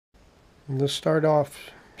Let's start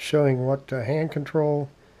off showing what the hand control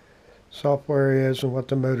software is and what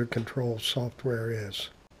the motor control software is.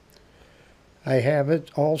 I have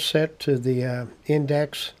it all set to the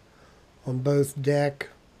index on both deck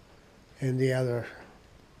and the other.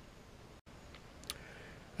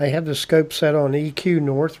 I have the scope set on EQ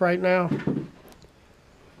North right now,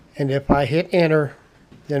 and if I hit enter,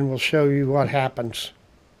 then we'll show you what happens.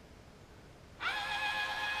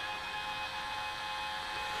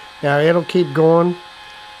 Now it'll keep going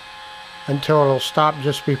until it'll stop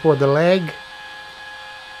just before the leg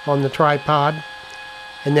on the tripod,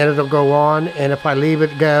 and then it'll go on, and if I leave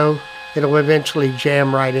it go, it'll eventually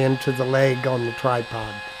jam right into the leg on the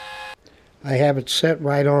tripod. I have it set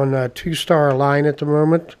right on a 2-star line at the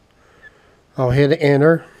moment. I'll hit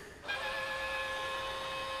enter.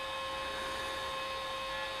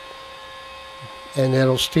 And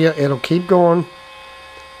it'll keep going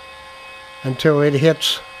until it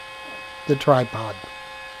hits the tripod.